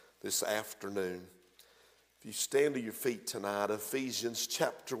this afternoon. If you stand to your feet tonight, Ephesians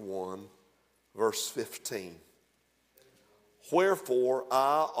chapter 1, verse 15. Wherefore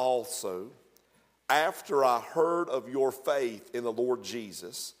I also, after I heard of your faith in the Lord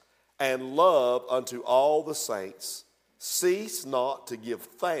Jesus, and love unto all the saints, cease not to give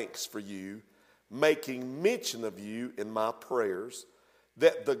thanks for you, making mention of you in my prayers,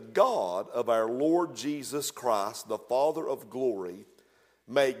 that the God of our Lord Jesus Christ, the Father of glory,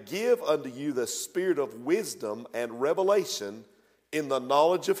 may give unto you the spirit of wisdom and revelation in the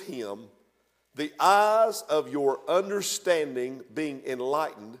knowledge of him, the eyes of your understanding being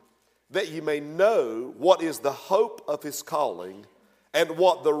enlightened, that ye may know what is the hope of his calling, and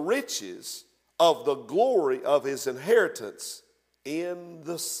what the riches of the glory of his inheritance in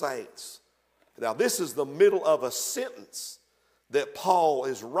the saints. Now, this is the middle of a sentence that Paul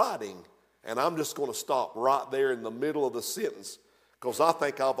is writing, and I'm just going to stop right there in the middle of the sentence because I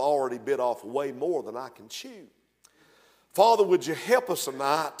think I've already bit off way more than I can chew. Father, would you help us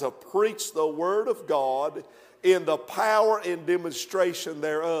tonight to preach the word of God in the power and demonstration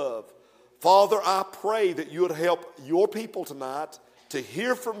thereof? Father, I pray that you would help your people tonight to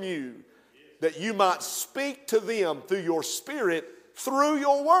hear from you, that you might speak to them through your Spirit, through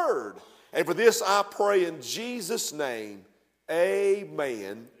your word. And for this I pray in Jesus' name,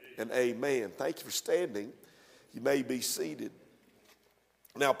 amen and amen. Thank you for standing. You may be seated.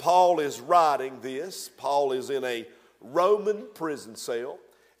 Now, Paul is writing this. Paul is in a Roman prison cell,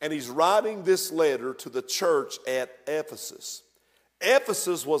 and he's writing this letter to the church at Ephesus.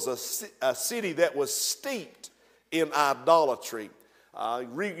 Ephesus was a city that was steeped in idolatry.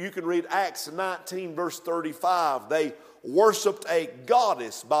 You can read Acts 19, verse 35. They worshiped a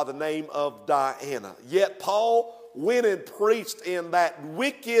goddess by the name of Diana. Yet Paul went and preached in that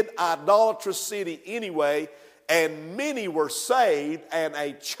wicked, idolatrous city anyway, and many were saved, and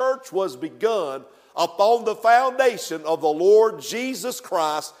a church was begun upon the foundation of the Lord Jesus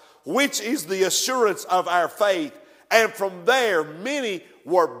Christ, which is the assurance of our faith. And from there, many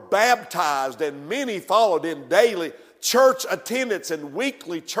were baptized, and many followed in daily church attendance and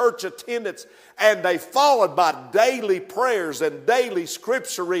weekly church attendance, and they followed by daily prayers and daily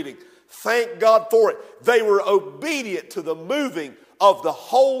scripture reading. Thank God for it. They were obedient to the moving of the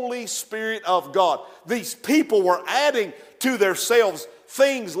Holy Spirit of God. These people were adding to themselves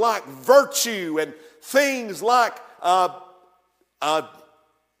things like virtue and things like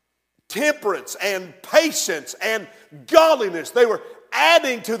temperance and patience and godliness. They were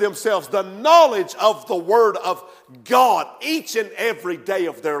adding to themselves the knowledge of the Word of God each and every day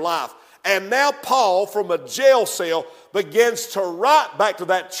of their life. And now Paul, from a jail cell, begins to write back to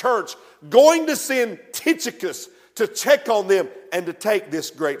that church, going to send Tychicus to check on them and to take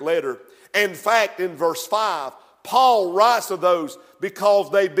this great letter. In fact, in verse 5, Paul writes to those because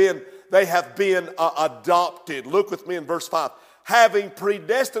they have been adopted. Look with me in verse 5. Having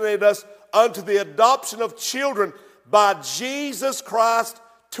predestinated us unto the adoption of children by Jesus Christ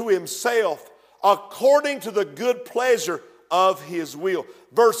to himself, according to the good pleasure of his will.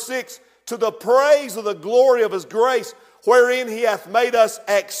 Verse 6, to the praise of the glory of his grace, wherein he hath made us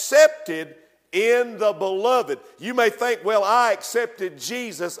accepted in the beloved. You may think, well, I accepted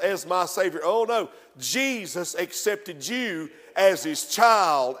Jesus as my Savior. Oh no, Jesus accepted you as his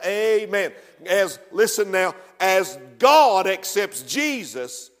child. Amen. Listen now, as God accepts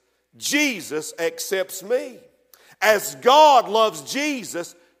Jesus, Jesus accepts me. As God loves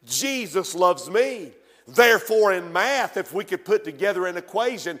Jesus, Jesus loves me. Therefore, in math, if we could put together an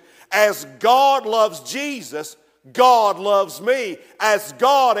equation, as God loves Jesus, God loves me. As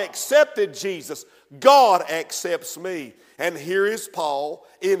God accepted Jesus, God accepts me. And here is Paul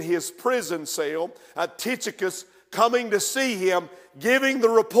in his prison cell, Tychicus coming to see him, giving the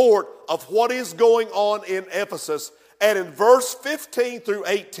report of what is going on in Ephesus. And in verse 15 through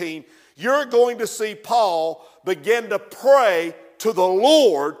 18, you're going to see Paul begin to pray to the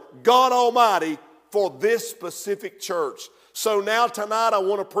Lord God Almighty for this specific church. So now tonight I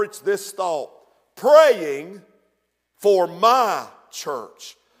want to preach this thought. Praying for my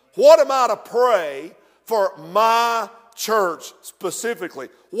church. What am I to pray for my church specifically?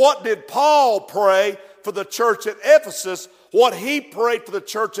 What did Paul pray for the church at Ephesus? What he prayed for the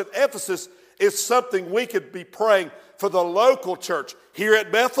church at Ephesus is something we could be praying for the local church here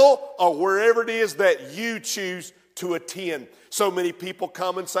at Bethel or wherever it is that you choose to attend. So many people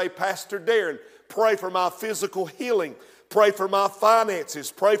come and say, Pastor Darren, pray for my physical healing. Pray for my finances.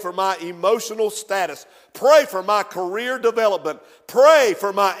 Pray for my emotional status. Pray for my career development. Pray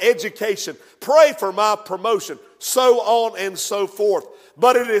for my education. Pray for my promotion. So on and so forth.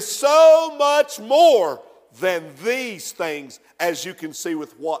 But it is so much more than these things, as you can see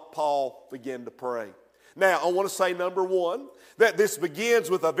with what Paul began to pray. Now, I want to say, number one, that this begins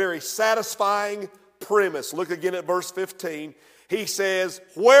with a very satisfying premise. Look again at verse 15. He says,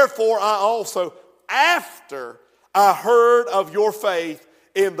 wherefore I also, after I heard of your faith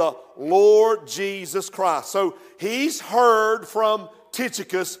in the Lord Jesus Christ. So he's heard from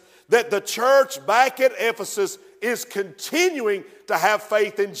Tychicus that the church back at Ephesus is continuing to have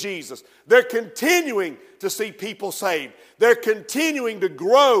faith in Jesus. They're continuing to see people saved. They're continuing to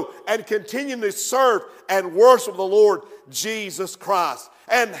grow and continuing to serve and worship the Lord Jesus Christ.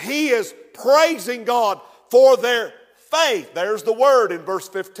 And he is praising God for their faith. There's the word in verse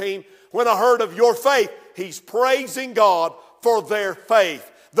 15. When I heard of your faith, he's praising God for their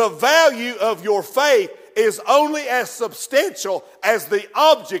faith. The value of your faith is only as substantial as the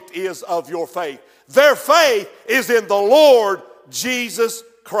object is of your faith. Their faith is in the Lord Jesus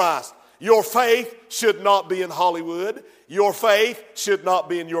Christ. Your faith should not be in Hollywood. Your faith should not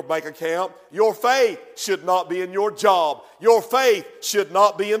be in your bank account. Your faith should not be in your job. Your faith should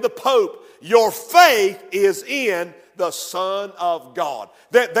not be in the Pope. Your faith is in the Son of God.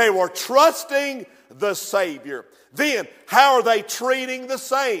 That they were trusting the Savior. Then, how are they treating the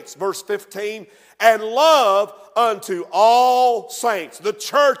saints? Verse 15, and love unto all saints. The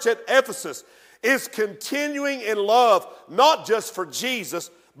church at Ephesus is continuing in love, not just for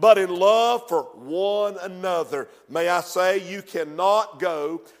Jesus, but in love for one another. May I say, you cannot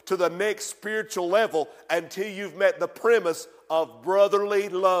go to the next spiritual level until you've met the premise of brotherly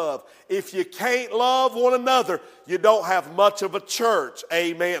love. If you can't love one another, you don't have much of a church,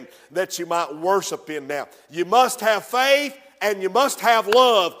 amen, that you might worship in now. You must have faith and you must have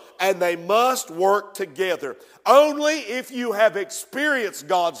love, and they must work together. Only if you have experienced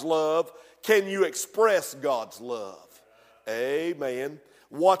God's love can you express God's love. Amen.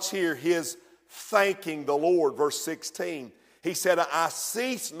 Watch here his thanking the Lord, verse 16. He said, I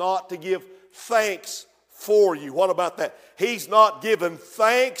cease not to give thanks for you. What about that? He's not given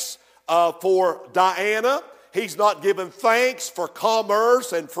thanks for Diana. He's not given thanks for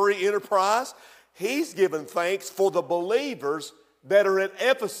commerce and free enterprise. He's given thanks for the believers that are at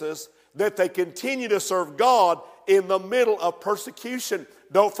Ephesus, that they continue to serve God in the middle of persecution.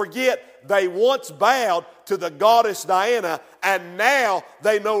 Don't forget, they once bowed to the goddess Diana, and now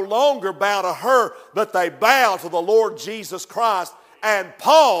they no longer bow to her, but they bow to the Lord Jesus Christ. And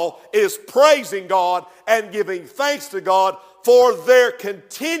Paul is praising God and giving thanks to God for their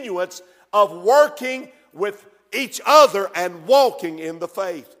continuance of working with each other and walking in the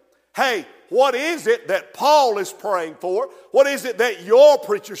faith. Hey, what is it that Paul is praying for? What is it that your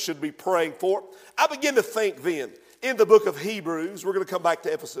preacher should be praying for? I begin to think then, in the book of Hebrews, we're going to come back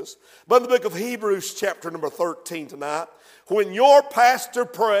to Ephesus, but in the book of Hebrews chapter number 13 tonight, when your pastor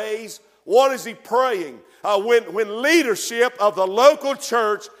prays, what is he praying? When leadership of the local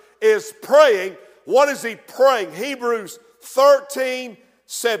church is praying, what is he praying? Hebrews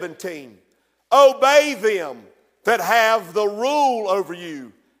 13:17. Obey them that have the rule over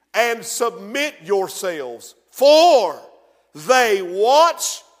you, and submit yourselves, for they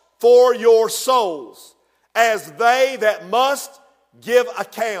watch for your souls, as they that must give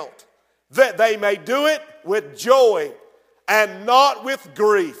account, that they may do it with joy and not with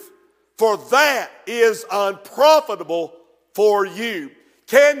grief, for that is unprofitable for you.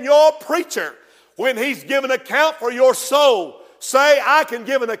 Can your preacher, when he's giving account for your soul, say, I can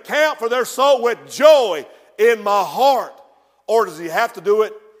give an account for their soul with joy in my heart? Or does he have to do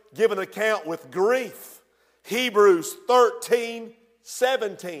it, give an account with grief? Hebrews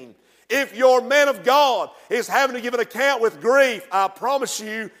 13:17. If your man of God is having to give an account with grief, I promise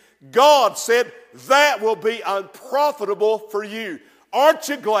you, God said that will be unprofitable for you. Aren't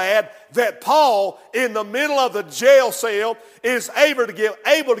you glad that Paul, in the middle of the jail cell, is able to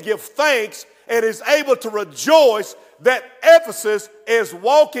give thanks and is able to rejoice that Ephesus is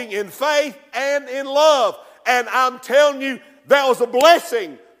walking in faith and in love? And I'm telling you, that was a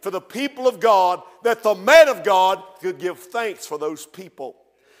blessing for the people of God, that the man of God could give thanks for those people.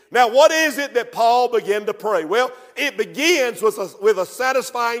 Now, what is it that Paul began to pray? Well, it begins with a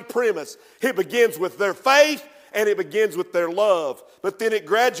satisfying premise. It begins with their faith and it begins with their love. But then it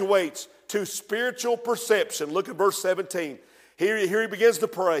graduates to spiritual perception. Look at verse 17. Here he begins to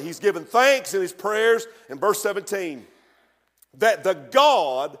pray. He's given thanks in his prayers in verse 17. That the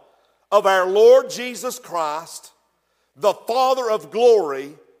God of our Lord Jesus Christ, the Father of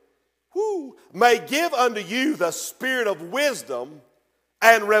glory, may give unto you the spirit of wisdom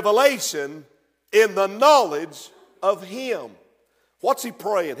and revelation in the knowledge of him. What's he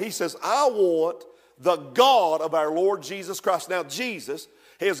praying? He says, I want the God of our Lord Jesus Christ. Now, Jesus,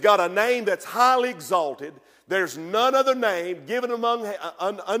 He has got a name that's highly exalted. There's none other name given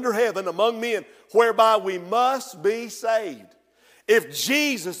under heaven among men whereby we must be saved. If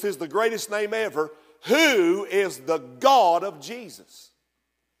Jesus is the greatest name ever, who is the God of Jesus?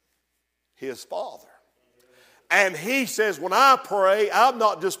 His Father. And he says, when I pray, I'm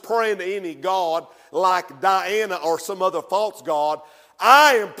not just praying to any God like Diana or some other false god.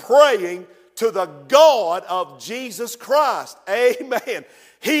 I am praying to the God of Jesus Christ. Amen.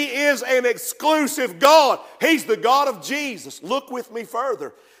 He is an exclusive God. He's the God of Jesus. Look with me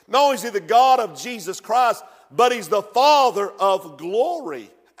further. Not only is he the God of Jesus Christ, but he's the Father of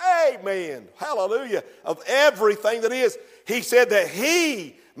glory. Amen. Hallelujah. Of everything that is. He said that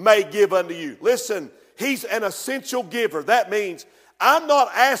he may give unto you. Listen, he's an essential giver. That means I'm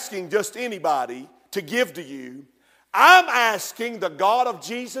not asking just anybody to give to you. I'm asking the God of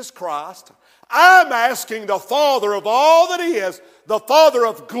Jesus Christ. I'm asking the Father of all that is, the Father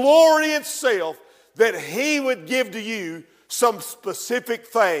of glory itself, that he would give to you some specific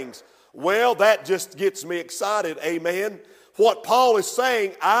things. Well, that just gets me excited, amen. What Paul is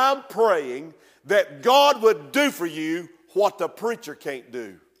saying, I'm praying that God would do for you what the preacher can't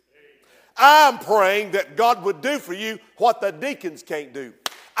do. I'm praying that God would do for you what the deacons can't do.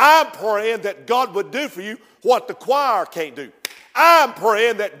 I'm praying that God would do for you what the choir can't do. I'm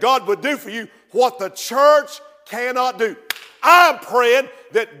praying that God would do for you what the church cannot do. I'm praying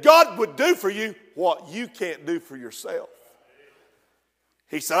that God would do for you what you can't do for yourself.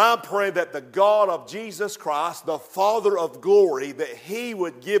 He said, I'm praying that the God of Jesus Christ, the Father of glory, that he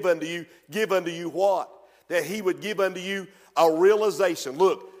would give unto you what? That he would give unto you a realization.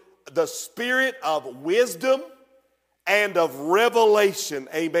 Look, the spirit of wisdom and of revelation.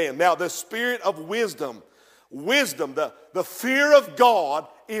 Amen. Now, the spirit of wisdom, the fear of God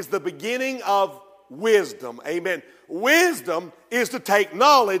is the beginning of wisdom. Amen. Wisdom is to take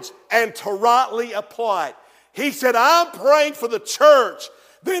knowledge and to rightly apply it. He said, I'm praying for the church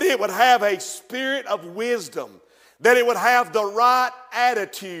that it would have a spirit of wisdom, that it would have the right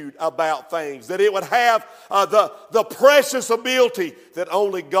attitude about things, that it would have the precious ability that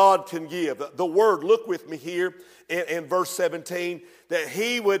only God can give. The word, look with me here in verse 17, that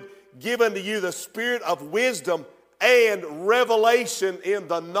he would give unto you the spirit of wisdom and revelation in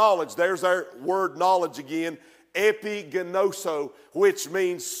the knowledge. There's our word knowledge again, epigenoso, which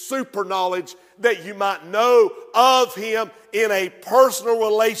means super knowledge, that you might know of him in a personal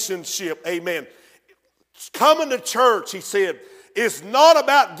relationship. Amen. Coming to church, he said, is not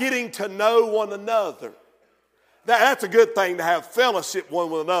about getting to know one another. That's a good thing to have fellowship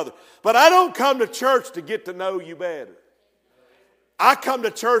one with another. But I don't come to church to get to know you better. I come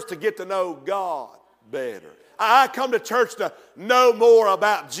to church to get to know God better. I come to church to know more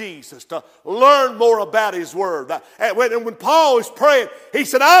about Jesus, to learn more about his word. And when Paul was praying, he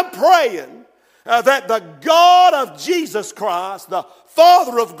said, I'm praying that the God of Jesus Christ, the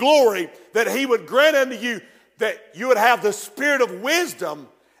Father of glory, that he would grant unto you that you would have the spirit of wisdom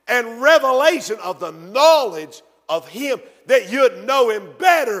and revelation of the knowledge of him, that you would know him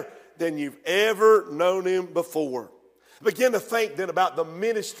better than you've ever known him before. Begin to think then about the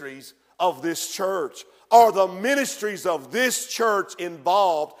ministries of this church. Are the ministries of this church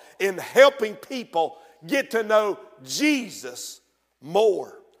involved in helping people get to know Jesus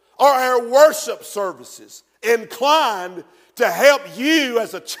more? Are our worship services inclined to help you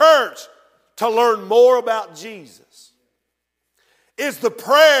as a church to learn more about Jesus? Is the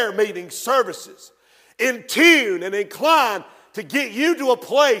prayer meeting services in tune and inclined to get you to a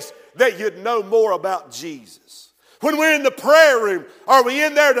place that you'd know more about Jesus? When we're in the prayer room, are we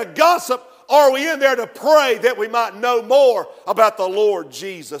in there to gossip? Or are we in there to pray that we might know more about the Lord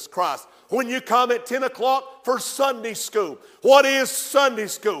Jesus Christ? When you come at 10 o'clock for Sunday school, what is Sunday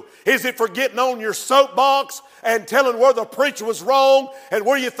school? Is it for getting on your soapbox and telling where the preacher was wrong and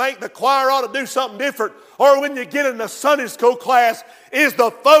where you think the choir ought to do something different? Or when you get in a Sunday school class, is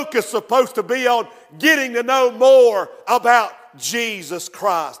the focus supposed to be on getting to know more about Jesus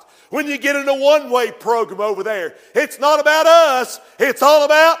Christ? When you get in a one-way program over there, it's not about us, it's all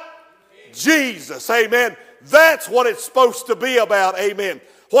about Jesus. Amen. That's what it's supposed to be about. Amen.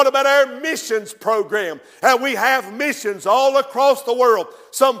 What about our missions program? And we have missions all across the world.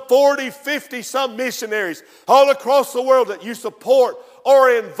 Some 40, 50 some missionaries all across the world that you support or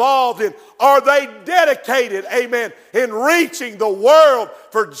involved in. Are they dedicated, amen, in reaching the world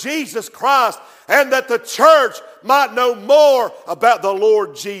for Jesus Christ, and that the church might know more about the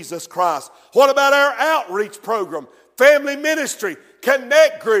Lord Jesus Christ? What about our outreach program, family ministry,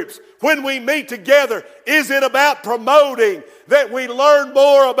 connect groups? When we meet together, is it about promoting that we learn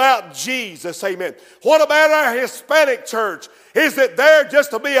more about Jesus? Amen. What about our Hispanic church? Is it there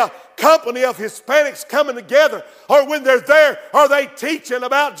just to be a company of Hispanics coming together? Or when they're there, are they teaching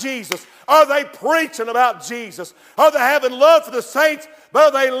about Jesus? Are they preaching about Jesus? Are they having love for the saints?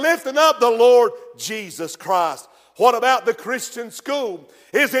 But are they lifting up the Lord Jesus Christ? What about the Christian school?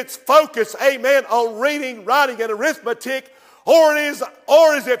 Is its focus, amen, on reading, writing, and arithmetic? Or is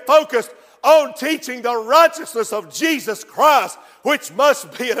it focused on teaching the righteousness of Jesus Christ, which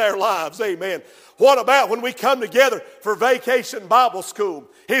must be in our lives? Amen. What about when we come together for Vacation Bible School?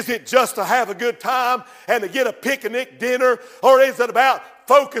 Is it just to have a good time and to get a picnic dinner? Or is it about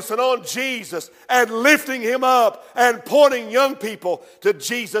focusing on Jesus and lifting Him up and pointing young people to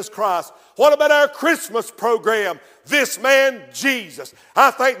Jesus Christ? What about our Christmas program? This man, Jesus.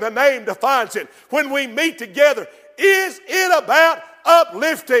 I think the name defines it. When we meet together, is it about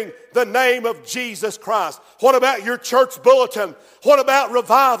uplifting the name of Jesus Christ? What about your church bulletin? What about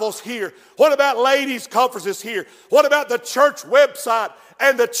revivals here? What about ladies' conferences here? What about the church website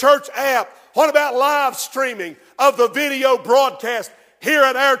and the church app? What about live streaming of the video broadcast here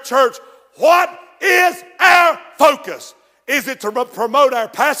at our church? What is our focus? Is it to promote our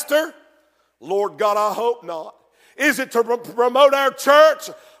pastor? Lord God, I hope not. Is it to promote our church?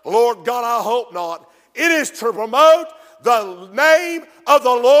 Lord God, I hope not. It is to promote the name of the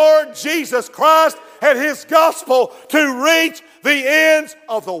Lord Jesus Christ and His gospel to reach the ends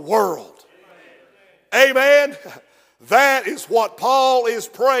of the world. Amen. That is what Paul is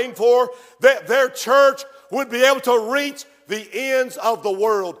praying for, that their church would be able to reach the ends of the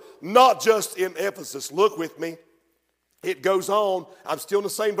world, not just in Ephesus. Look with me. It goes on. I'm still in the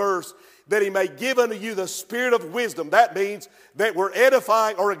same verse. That He may give unto you the spirit of wisdom. That means that we're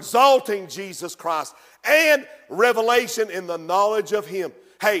edifying or exalting Jesus Christ. And revelation in the knowledge of Him.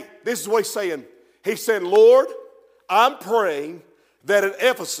 Hey, this is what He's saying. He's saying, Lord, I'm praying that at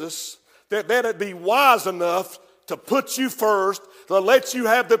Ephesus, that it'd be wise enough to put you first, to let you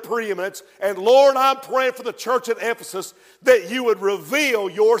have the preeminence. And Lord, I'm praying for the church at Ephesus that you would reveal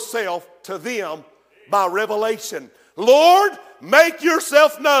yourself to them by revelation. Lord, make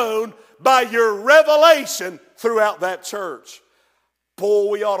yourself known by your revelation throughout that church. Boy,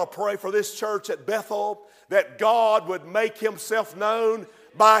 we ought to pray for this church at Bethel, that God would make Himself known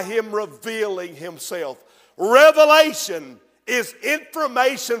by Him revealing Himself. Revelation is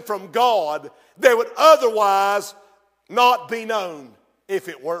information from God that would otherwise not be known if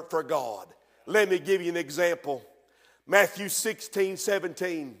it weren't for God. Let me give you an example. Matthew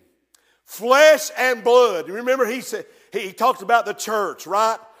 16:17. Flesh and blood. You remember he said, he talked about the church,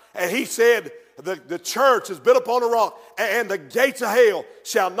 right? And he said the church is built upon a rock, and the gates of hell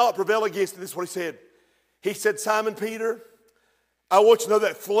shall not prevail against it. This is what he said. He said, Simon Peter, I want you to know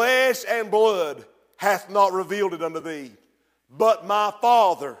that flesh and blood hath not revealed it unto thee, but my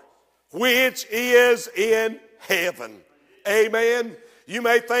Father which is in heaven. Amen. You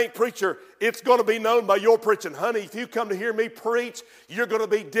may think, preacher, it's going to be known by your preaching. Honey, if you come to hear me preach, you're going to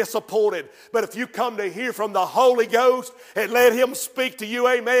be disappointed. But if you come to hear from the Holy Ghost and let Him speak to you,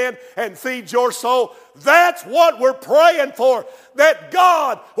 amen, and feed your soul, that's what we're praying for, that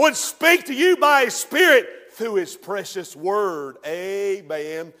God would speak to you by His Spirit through His precious Word.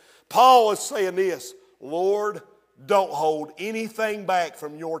 Amen. Paul is saying this, Lord, don't hold anything back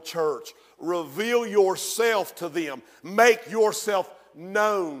from your church. Reveal yourself to them. Make yourself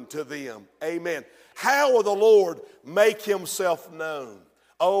known to them. Amen. How will the Lord make Himself known?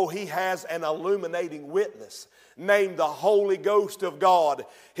 Oh, He has an illuminating witness named the Holy Ghost of God.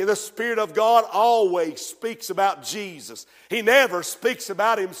 The Spirit of God always speaks about Jesus. He never speaks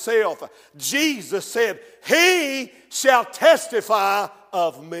about Himself. Jesus said, He shall testify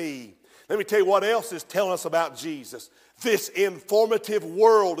of me. Let me tell you what else is telling us about Jesus. This informative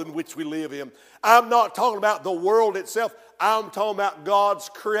world in which we live in. I'm not talking about the world itself. I'm talking about God's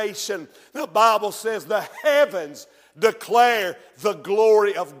creation. The Bible says the heavens declare the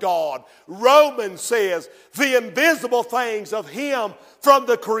glory of God. Romans says the invisible things of Him from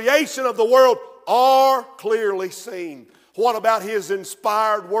the creation of the world are clearly seen. What about His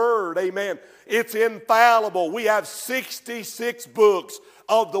inspired Word? Amen. It's infallible. We have 66 books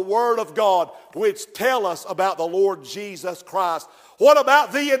of the Word of God which tell us about the Lord Jesus Christ. What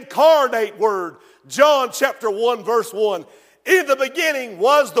about the incarnate Word? John chapter 1 verse 1. In the beginning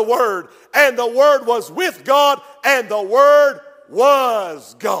was the Word, and the Word was with God, and the Word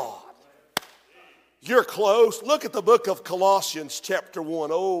was God. You're close. Look at the book of Colossians chapter 1.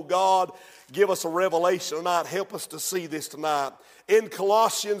 Oh God, give us a revelation tonight. Help us to see this tonight. In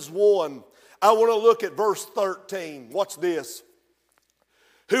Colossians 1, I want to look at verse 13. Watch this.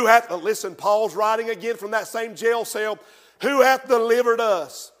 Who hath, listen, Paul's writing again from that same jail cell. Who hath delivered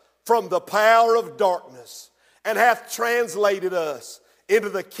us from the power of darkness and hath translated us into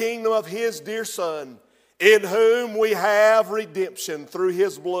the kingdom of his dear Son, in whom we have redemption through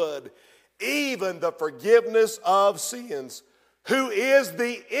his blood, even the forgiveness of sins, who is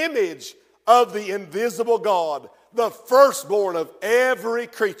the image of the invisible God, the firstborn of every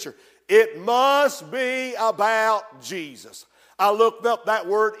creature. It must be about Jesus. I looked up that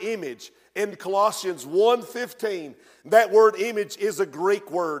word image in Colossians 1:15. That word image is a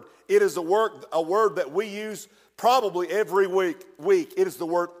Greek word. It is a word that we use probably every week. It is the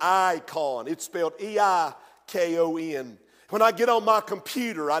word icon. It's spelled E-I-K-O-N. When I get on my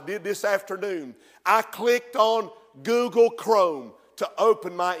computer, I did this afternoon, I clicked on Google Chrome to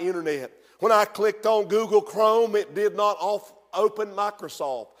open my internet. When I clicked on Google Chrome, it did not open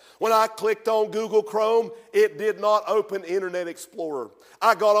Microsoft. When I clicked on Google Chrome, it did not open Internet Explorer.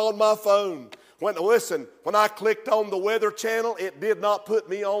 I got on my phone. When I clicked on the Weather Channel, it did not put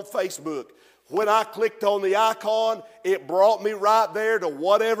me on Facebook. When I clicked on the icon, it brought me right there to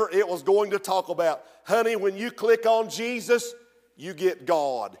whatever it was going to talk about. Honey, when you click on Jesus, you get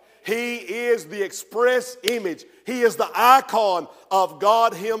God. He is the express image. He is the icon of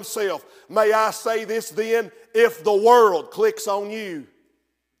God himself. May I say this then? If the world clicks on you,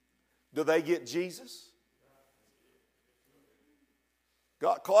 do they get Jesus?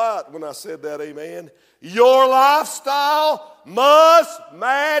 Got quiet when I said that, amen. Your lifestyle must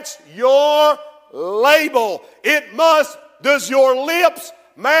match your label. It must. Does your lips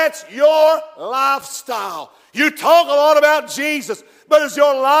match your lifestyle? You talk a lot about Jesus, but is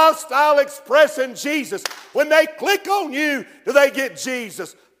your lifestyle expressing Jesus? When they click on you, do they get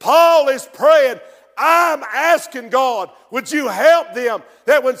Jesus? Paul is praying, I'm asking God, would you help them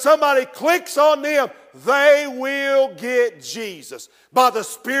that when somebody clicks on them, they will get Jesus by the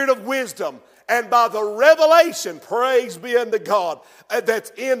Spirit of wisdom and by the revelation, praise be unto God,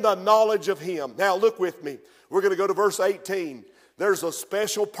 that's in the knowledge of Him. Now look with me. We're going to go to verse 18. There's a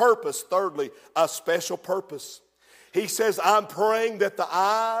special purpose. Thirdly, a special purpose. He says, I'm praying that the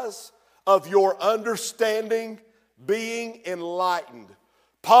eyes of your understanding being enlightened.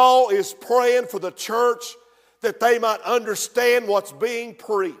 Paul is praying for the church that they might understand what's being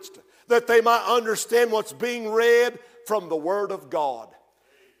preached, that they might understand what's being read from the Word of God.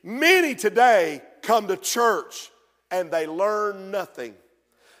 Many today come to church and they learn nothing.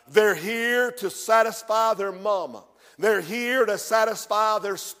 They're here to satisfy their mama. They're here to satisfy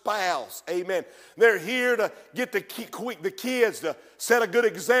their spouse. Amen. They're here to get the kids to set a good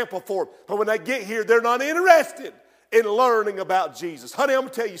example for them. But when they get here, they're not interested in learning about Jesus. Honey, I'm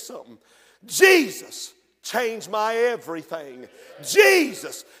going to tell you something. Jesus changed my everything.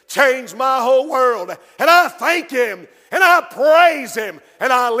 Jesus changed my whole world. And I thank Him and I praise Him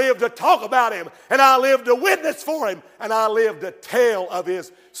and I live to talk about Him and I live to witness for Him and I live to tell of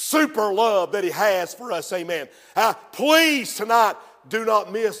His super love that He has for us. Amen. Please tonight do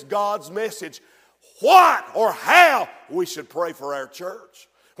not miss God's message. What or how we should pray for our church.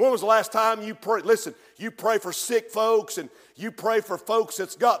 When was the last time you prayed? Listen, you pray for sick folks and you pray for folks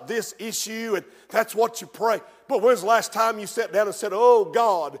that's got this issue and that's what you pray. But when's the last time you sat down and said, oh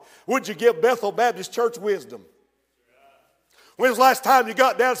God, would you give Bethel Baptist Church wisdom? When's the last time you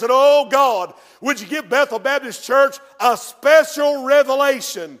got down and said, oh God, would you give Bethel Baptist Church a special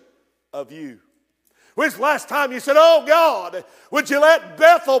revelation of you? When's the last time you said, oh God, would you let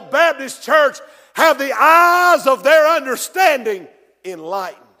Bethel Baptist Church have the eyes of their understanding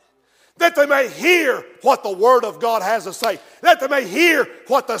enlightened? That they may hear what the Word of God has to say. That they may hear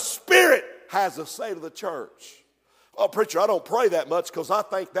what the Spirit has to say to the church. Oh, preacher, I don't pray that much because I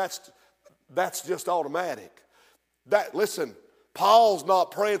think that's just automatic. Listen, Paul's not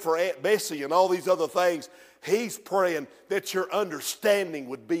praying for Aunt Bessie and all these other things. He's praying that your understanding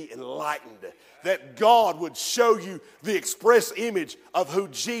would be enlightened. That God would show you the express image of who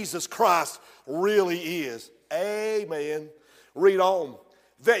Jesus Christ really is. Amen. Read on.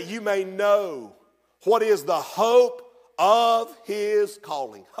 That you may know what is the hope of His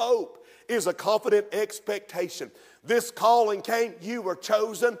calling. Hope is a confident expectation. This calling came, you were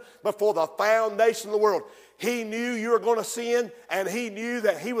chosen before the foundation of the world. He knew you were going to sin, and He knew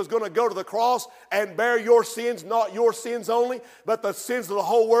that He was going to go to the cross and bear your sins, not your sins only, but the sins of the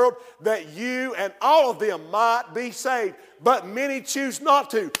whole world, that you and all of them might be saved. But many choose not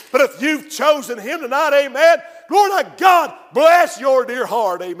to. But if you've chosen Him tonight, amen, glory to God, bless your dear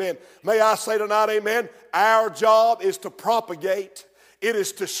heart, amen. May I say tonight, amen, our job is to propagate. It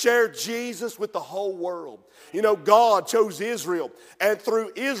is to share Jesus with the whole world. You know, God chose Israel, and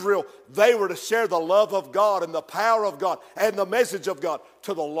through Israel, they were to share the love of God and the power of God and the message of God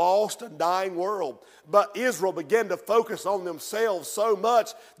to the lost and dying world. But Israel began to focus on themselves so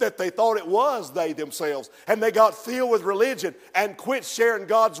much that they thought it was they themselves. And they got filled with religion and quit sharing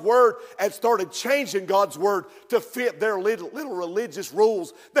God's word and started changing God's word to fit their little religious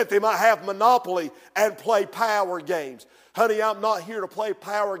rules that they might have monopoly and play power games. Honey, I'm not here to play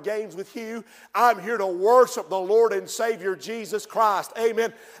power games with you. I'm here to worship the Lord and Savior Jesus Christ.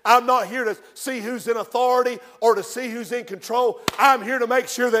 Amen. I'm not here to see who's in authority or to see who's in control. I'm here to make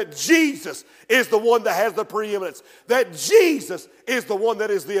sure that Jesus is the one that has the preeminence, that Jesus is the one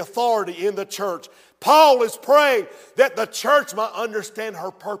that is the authority in the church. Paul is praying that the church might understand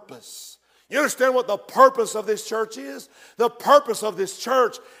her purpose. You understand what the purpose of this church is? The purpose of this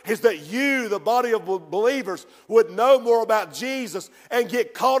church is that you, the body of believers, would know more about Jesus and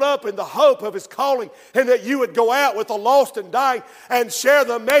get caught up in the hope of His calling, and that you would go out with the lost and dying and share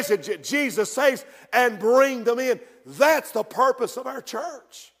the message that Jesus saves and bring them in. That's the purpose of our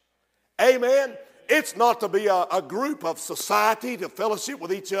church. Amen. It's not to be a group of society, to fellowship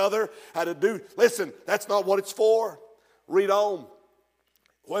with each other, listen, that's not what it's for. Read on.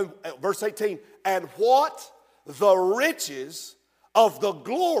 Verse 18, and what the riches of the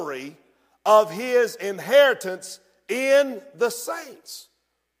glory of His inheritance in the saints.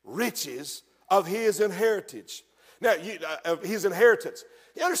 Riches of His inheritance. Now, of His inheritance.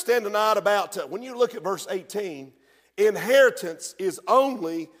 You understand tonight about, when you look at verse 18, inheritance is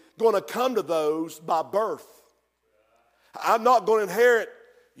only going to come to those by birth. I'm not going to inherit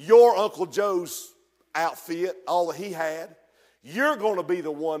your Uncle Joe's outfit, all that he had. You're going to be the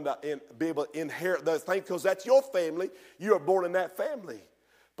one to be able to inherit those things because that's your family. You are born in that family.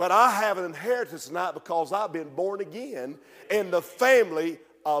 But I have an inheritance tonight because I've been born again in the family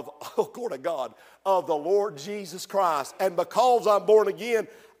of, glory to God, of the Lord Jesus Christ. And because I'm born again,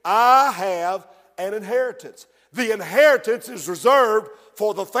 I have an inheritance. The inheritance is reserved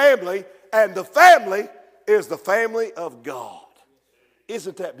for the family, and the family is the family of God.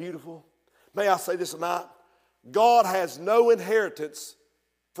 Isn't that beautiful? May I say this tonight? God has no inheritance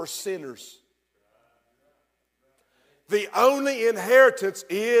for sinners. The only inheritance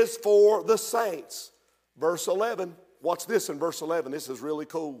is for the saints. Verse 11, watch this in verse 11. This is really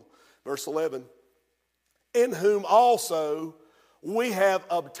cool. Verse 11, in whom also we have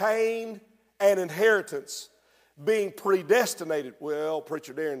obtained an inheritance, being predestinated. Well,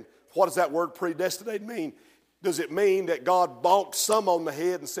 Preacher Darren, what does that word predestinated mean? Does it mean that God bonks some on the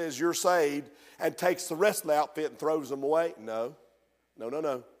head and says you're saved and takes the rest of the outfit and throws them away? No.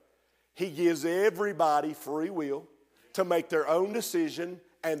 He gives everybody free will to make their own decision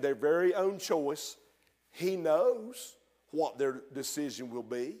and their very own choice. He knows what their decision will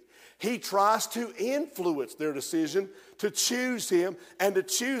be. He tries to influence their decision to choose Him and to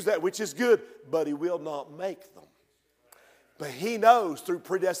choose that which is good, but He will not make them. But He knows through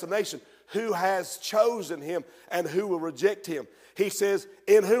predestination who has chosen Him and who will reject Him. He says,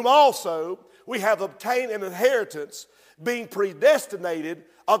 in whom also we have obtained an inheritance, being predestinated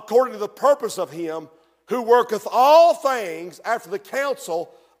according to the purpose of Him who worketh all things after the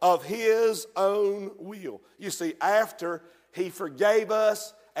counsel of His own will. You see, after He forgave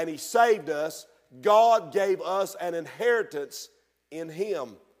us and He saved us, God gave us an inheritance in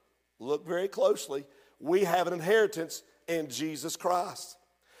Him. Look very closely. We have an inheritance in Jesus Christ.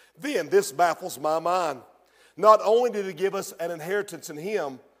 Then this baffles my mind. Not only did He give us an inheritance in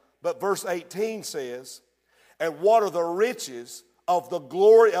Him, but verse 18 says, and what are the riches of the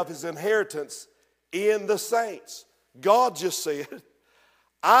glory of His inheritance in the saints? God just said,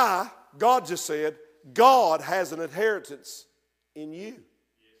 God has an inheritance in you.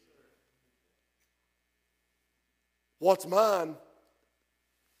 What's mine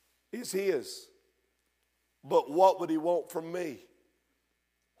is His. But what would He want from me?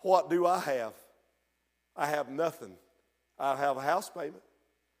 What do I have? I have nothing. I have a house payment.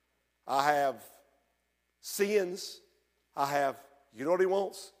 I have sins. You know what He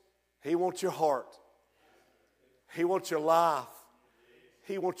wants? He wants your heart. He wants your life.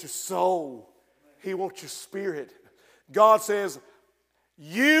 He wants your soul. He wants your spirit. God says,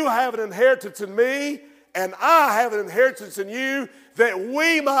 you have an inheritance in me, and I have an inheritance in you, that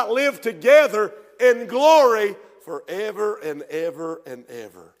we might live together in glory forever and ever and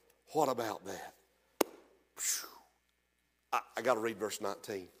ever. What about that? I got to read verse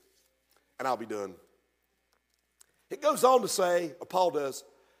 19, and I'll be done. It goes on to say, or Paul does,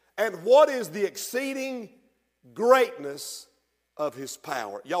 and what is the exceeding greatness of His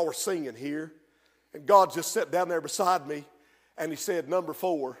power? Y'all were singing here, and God just sat down there beside me, and He said number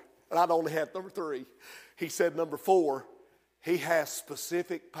 4, and I'd only had number 3. He said number 4, He has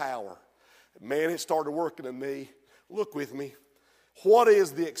specific power. Man, it started working in me. Look with me. What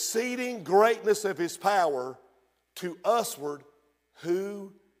is the exceeding greatness of his power to usward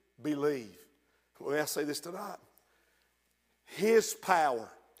who believe? May I say this tonight? His power.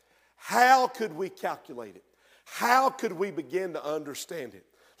 How could we calculate it? How could we begin to understand it?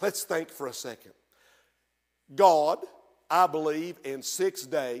 Let's think for a second. God, I believe, in 6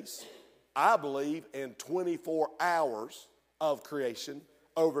 days, I believe in 24 hours of creation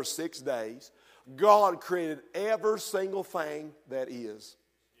over 6 days, God created every single thing that is.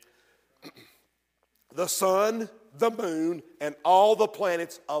 The sun, the moon, and all the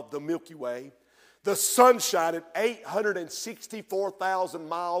planets of the Milky Way. The sunshine at 864,000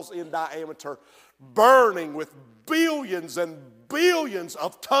 miles in diameter, burning with billions and billions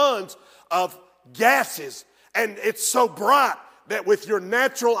of tons of gases. And it's so bright that with your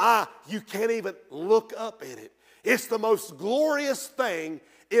natural eye, you can't even look up at it. It's the most glorious thing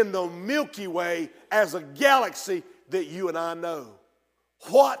in the Milky Way as a galaxy that you and I know.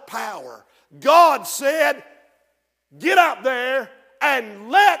 What power. God said, get up there and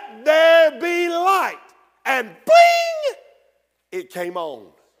let there be light. And bling, it came on.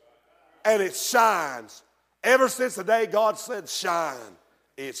 And it shines. Ever since the day God said shine,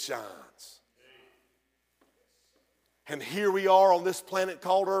 it shines. And here we are on this planet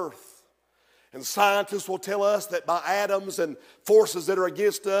called Earth. And scientists will tell us that by atoms and forces that are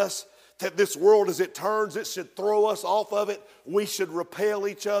against us, that this world as it turns, it should throw us off of it. We should repel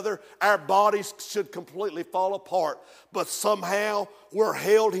each other. Our bodies should completely fall apart. But somehow we're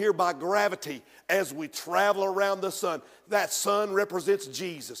held here by gravity as we travel around the sun. That sun represents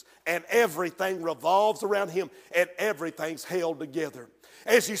Jesus. And everything revolves around him. And everything's held together.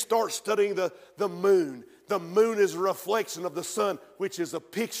 As you start studying the moon is a reflection of the sun, which is a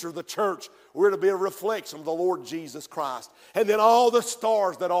picture of the church. We're to be a reflection of the Lord Jesus Christ. And then all the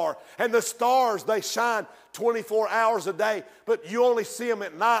stars that are. And the stars, they shine 24 hours a day. But you only see them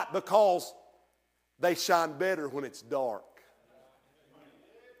at night because they shine better when it's dark.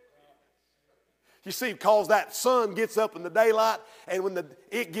 You see, because that sun gets up in the daylight, and when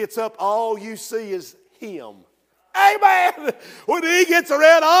it gets up, all you see is him. Amen. When he gets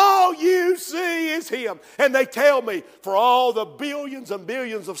around, all you see is him. And they tell me, for all the billions and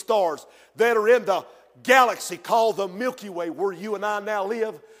billions of stars that are in the galaxy called the Milky Way, where you and I now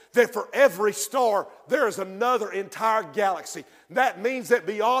live, that for every star, there is another entire galaxy. That means that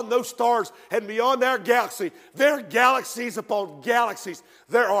beyond those stars and beyond our galaxy, there are galaxies upon galaxies.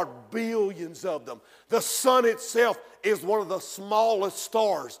 There are billions of them. The sun itself is one of the smallest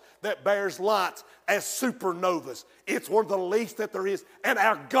stars that bears lights as supernovas. It's one of the least that there is. And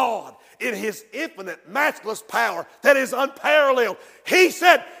our God, in his infinite, matchless power that is unparalleled, he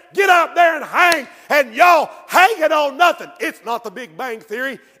said, get up there and hang. And y'all hanging on nothing. It's not the Big Bang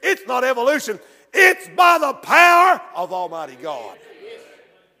Theory. It's not evolution. It's by the power of Almighty God.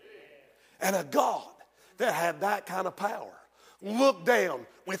 And a God that had that kind of power looked down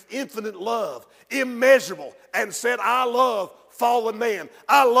with infinite love, immeasurable, and said, I love fallen man.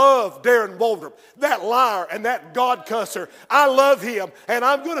 I love Darren Waldrop, that liar and that God cusser. I love him, and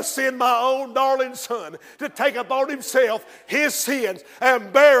I'm going to send my own darling son to take upon himself his sins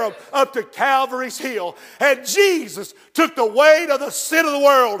and bear them up to Calvary's hill. And Jesus took the weight of the sin of the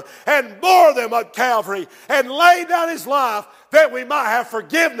world and bore them at Calvary and laid down his life that we might have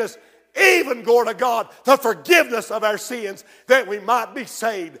forgiveness, even, glory to God, the forgiveness of our sins, that we might be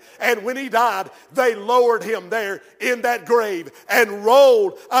saved. And when he died, they lowered him there in that grave and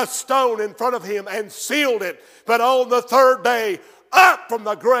rolled a stone in front of him and sealed it. But on the third day, up from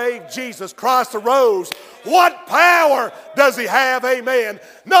the grave, Jesus Christ arose. What power does he have? Amen.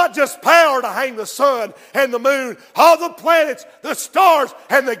 Not just power to hang the sun and the moon, all the planets, the stars,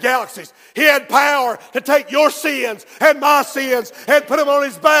 and the galaxies. He had power to take your sins and my sins and put them on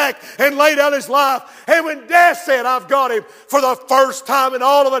his back and lay down his life. And when death said, I've got him, for the first time in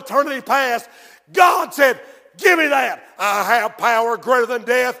all of eternity past, God said, give me that. I have power greater than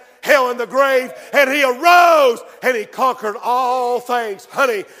death, hell, and the grave. And he arose and he conquered all things.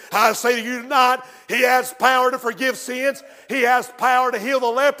 Honey, I say to you tonight, he has power to forgive sins. He has power to heal the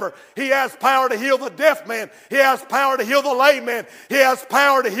leper. He has power to heal the deaf man. He has power to heal the lame man. He has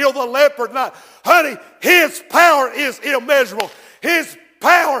power to heal the leper tonight. Honey, his power is immeasurable. His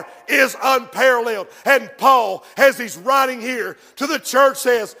power is unparalleled. And Paul, as he's writing here to the church,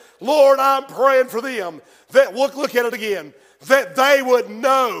 says, Lord, I'm praying for them that, look at it again, that they would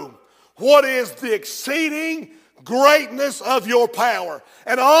know what is the exceeding greatness of your power.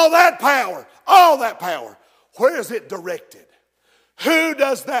 And all that power, where is it directed? Who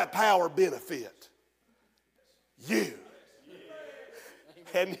does that power benefit? You.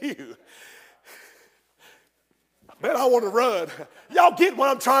 And you. Man, I want to run. Y'all get what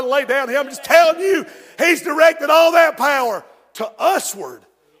I'm trying to lay down here. I'm just telling you, he's directed all that power to usward.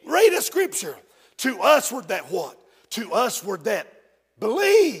 Read a scripture. To usward that what? To usward that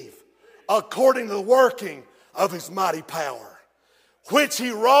believe according to the working of his mighty power, which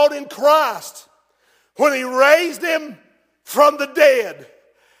he wrought in Christ when he raised him from the dead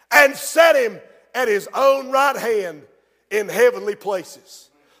and set him at his own right hand in heavenly places.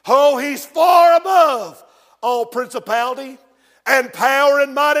 Oh, he's far above all principality and power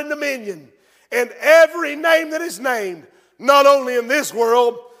and might and dominion and every name that is named, not only in this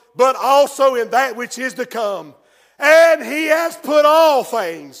world, but also in that which is to come. And he has put all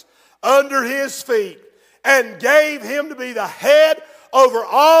things under his feet and gave him to be the head over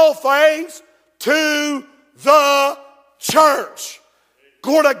all things to the church.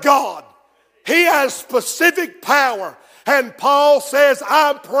 Glory to God. He has specific power. And Paul says,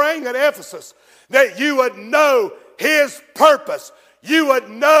 I'm praying at Ephesus that you would know his purpose. You would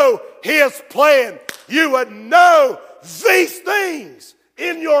know his plan. You would know these things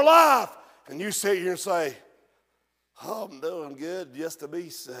in your life. And you sit here and say, oh, I'm doing good just to be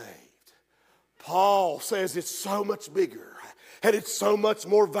saved. Paul says it's so much bigger and it's so much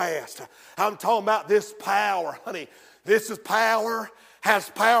more vast. I'm talking about this power, honey. This is power, has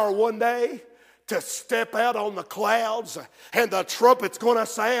power one day to step out on the clouds and the trumpet's going to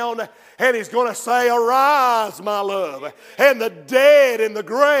sound and he's going to say, arise, my love. And the dead in the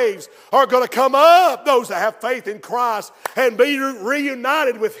graves are going to come up, those that have faith in Christ, and be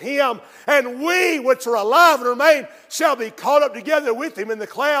reunited with him. And we, which are alive and remain, shall be caught up together with him in the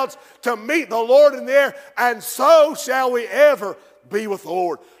clouds to meet the Lord in the air. And so shall we ever be with the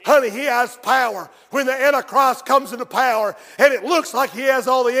Lord. Honey, he has power. When the Antichrist comes into power and it looks like he has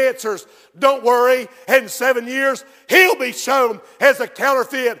all the answers, don't worry. In 7 years, he'll be shown as a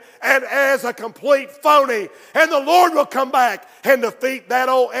counterfeit and as a complete phony. And the Lord will come back and defeat that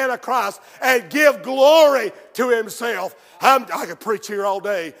old Antichrist and give glory to himself. I could preach here all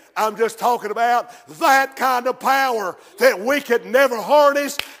day. I'm just talking about that kind of power that we could never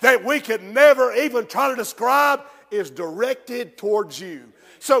harness, that we could never even try to describe, is directed towards you.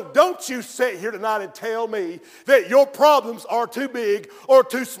 So don't you sit here tonight and tell me that your problems are too big or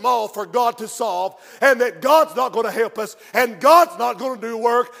too small for God to solve and that God's not going to help us and God's not going to do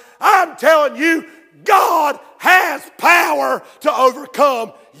work. I'm telling you, God has power to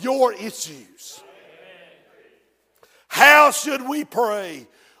overcome your issues. How should we pray?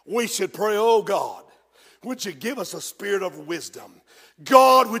 We should pray, oh God, would you give us a spirit of wisdom?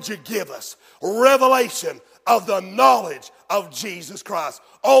 God, would you give us revelation of the knowledge of Jesus Christ?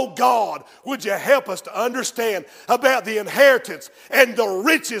 Oh God, would you help us to understand about the inheritance and the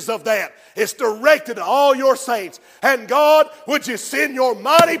riches of that? It's directed to all your saints. And God, would you send your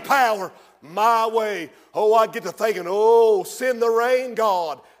mighty power my way? Oh, I get to thinking, oh, send the rain,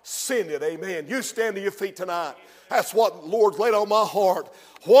 God. Send it, amen. You stand to your feet tonight. That's what the Lord's laid on my heart.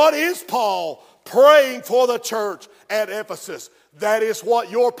 What is Paul praying for the church at Ephesus? That is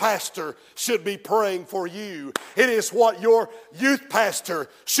what your pastor should be praying for you. It is what your youth pastor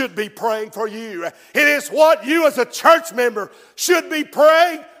should be praying for you. It is what you as a church member should be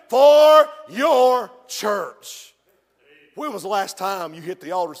praying for your church. When was the last time you hit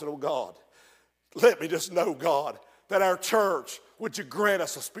the altar and said, oh God, let me just know, God, that our church, would you grant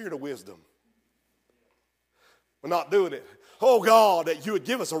us a spirit of wisdom? We're not doing it. Oh God, that you would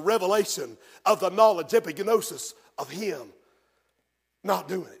give us a revelation of the knowledge, epignosis of him. Not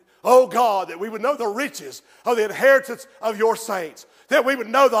doing it. Oh God, that we would know the riches of the inheritance of your saints. That we would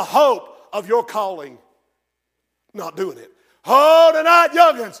know the hope of your calling. Not doing it. Oh, tonight,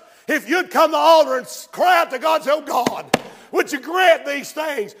 youngins, if you'd come to the altar and cry out to God, say, oh God, would you grant these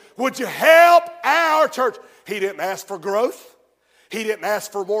things? Would you help our church? He didn't ask for growth. He didn't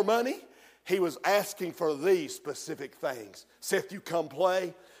ask for more money. He was asking for these specific things. Seth, you come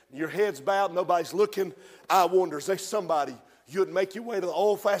play. Your head's bowed, nobody's looking. I wonder, is there somebody you'd make your way to the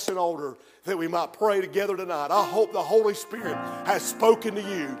old-fashioned altar that we might pray together tonight? I hope the Holy Spirit has spoken to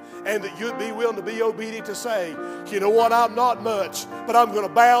you and that you'd be willing to be obedient to say, you know what, I'm not much, but I'm going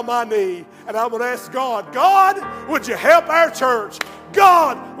to bow my knee and I'm going to ask God, God, would you help our church?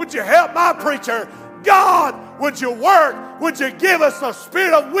 God, would you help my preacher? God, would you work? Would you give us a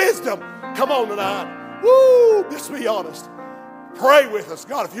spirit of wisdom? Come on tonight. Woo, let's be honest. Pray with us.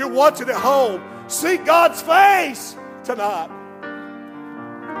 God, if you're watching at home, seek God's face tonight.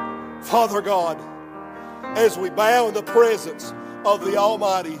 Father God, as we bow in the presence of the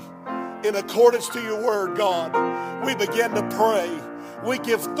Almighty, in accordance to your word, God, we begin to pray. We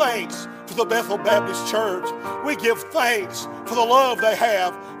give thanks for the Bethel Baptist Church. We give thanks for the love they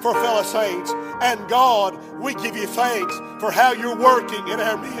have for fellow saints. And God, we give you thanks for how you're working in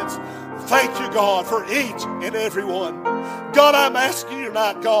our midst. Thank you, God, for each and every one. God, I'm asking you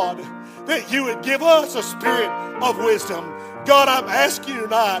tonight, God, that you would give us a spirit of wisdom. God, I'm asking you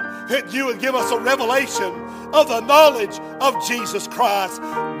tonight that you would give us a revelation of the knowledge of Jesus Christ.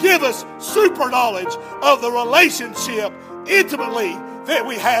 Give us super knowledge of the relationship intimately that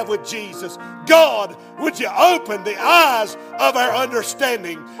we have with Jesus. God, would you open the eyes of our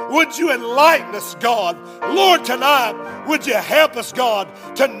understanding? Would you enlighten us, God? Lord, tonight, would you help us, God,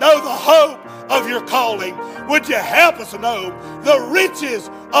 to know the hope of your calling? Would you help us to know the riches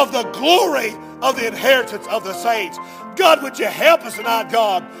of the glory of the inheritance of the saints? God, would you help us tonight,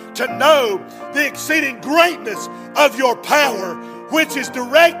 God, to know the exceeding greatness of your power, which is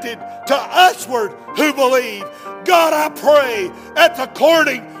directed to usward who believe. God, I pray that's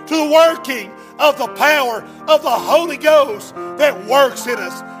according to the working of the power of the Holy Ghost that works in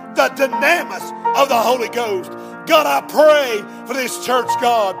us, the dynamis of the Holy Ghost. God, I pray for this church,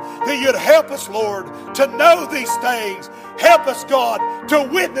 God, that you'd help us, Lord, to know these things. Help us, God, to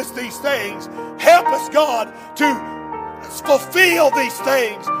witness these things. Help us, God, to fulfill these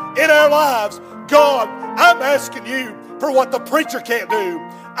things in our lives. God, I'm asking you for what the preacher can't do.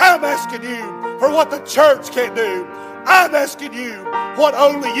 I'm asking you for what the church can't do. I'm asking you what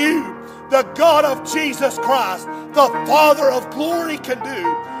only you, the God of Jesus Christ, the Father of glory, can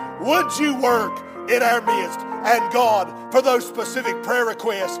do. Would you work in our midst? And God, for those specific prayer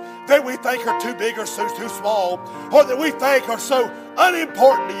requests that we think are too big or too small, or that we think are so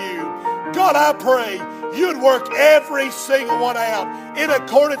unimportant to you, God, I pray you'd work every single one out in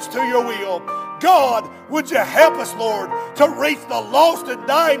accordance to your will. God, would you help us, Lord, to reach the lost and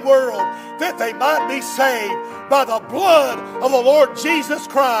dying world that they might be saved by the blood of the Lord Jesus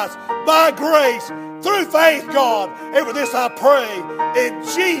Christ, by grace, through faith, God. And for this I pray in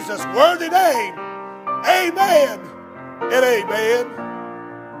Jesus' worthy name. Amen and amen.